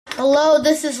Hello,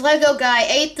 this is Lego Guy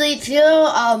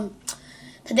 832.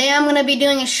 Today I'm going to be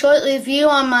doing a short review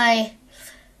on my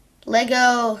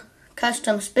Lego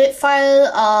custom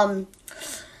Spitfire.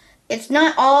 It's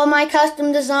not all my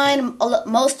custom design.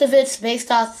 Most of it's based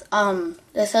off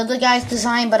this other guy's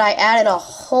design, but I added a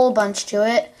whole bunch to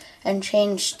it and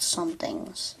changed some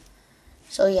things.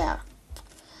 So yeah.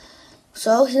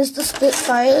 So here's the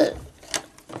Spitfire.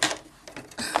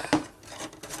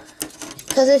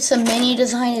 Because it's a mini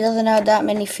design, it doesn't have that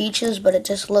many features, but it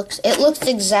looks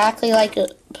exactly like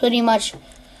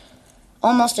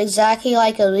almost exactly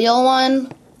like a real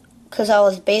one, because I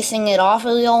was basing it off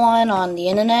a real one on the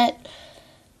internet,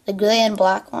 the gray and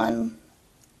black one.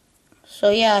 So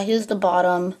yeah, here's the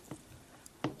bottom.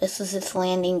 This is its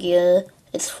landing gear.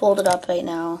 It's folded up right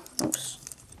now. Oops.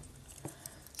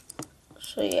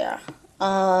 So yeah.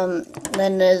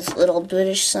 Then there's little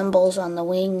British symbols on the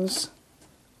wings.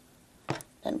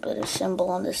 Then put a symbol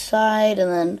on the side,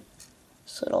 and then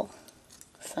this little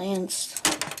France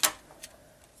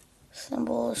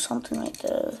symbol or something right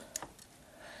there.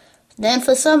 Then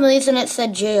for some reason it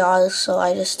said JR, so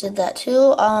I just did that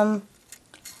too.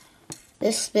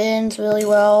 This spins really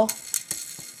well.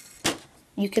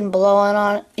 You can blow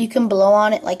on it. You can blow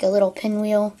on it like a little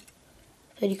pinwheel.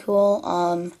 Pretty cool.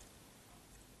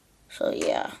 So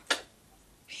yeah.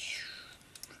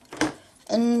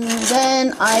 And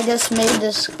then I just made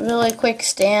this really quick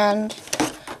stand,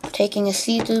 taking a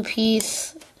see-through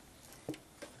piece,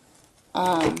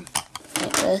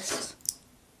 like this,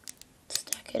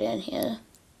 stack it in here.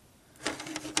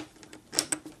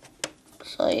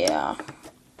 So yeah,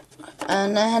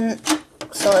 and then,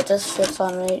 so it just fits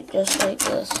on right, just like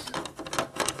this.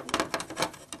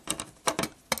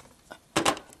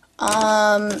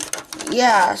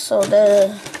 Yeah, so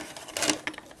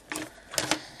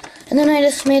and then I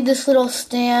just made this little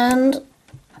stand,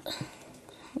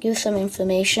 give some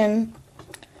information.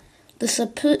 The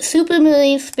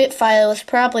Supermarine Spitfire was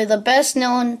probably the best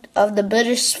known of the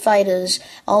British fighters.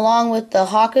 Along with the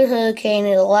Hawker Hurricane,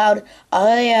 it allowed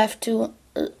RAF, to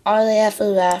win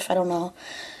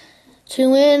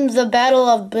the Battle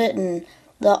of Britain.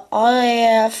 The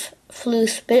RAF flew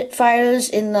Spitfires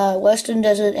in the Western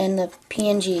Desert and the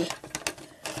PNG.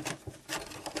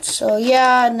 So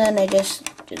yeah, and then I just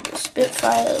did the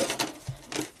Spitfire,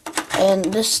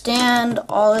 and this stand,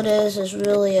 all it is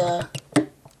really a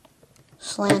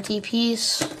slanty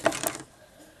piece.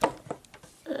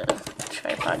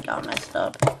 Tripod got messed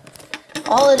up.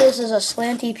 All it is a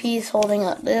slanty piece holding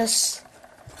up this,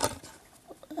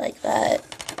 like that.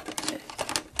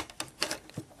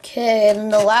 Okay,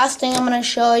 and the last thing I'm going to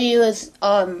show you is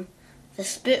the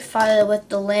Spitfire with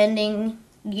the landing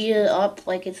gear up,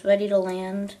 like it's ready to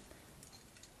land.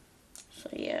 So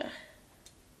yeah,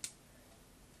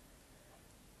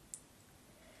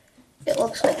 it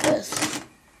looks like this.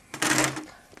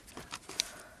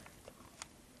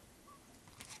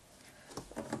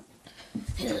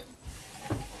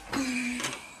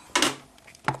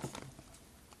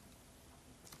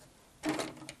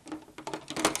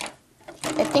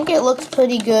 I think it looks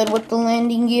pretty good with the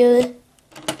landing gear.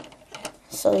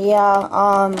 So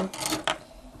yeah,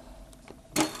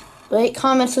 rate,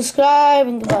 comment, subscribe,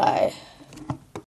 and goodbye.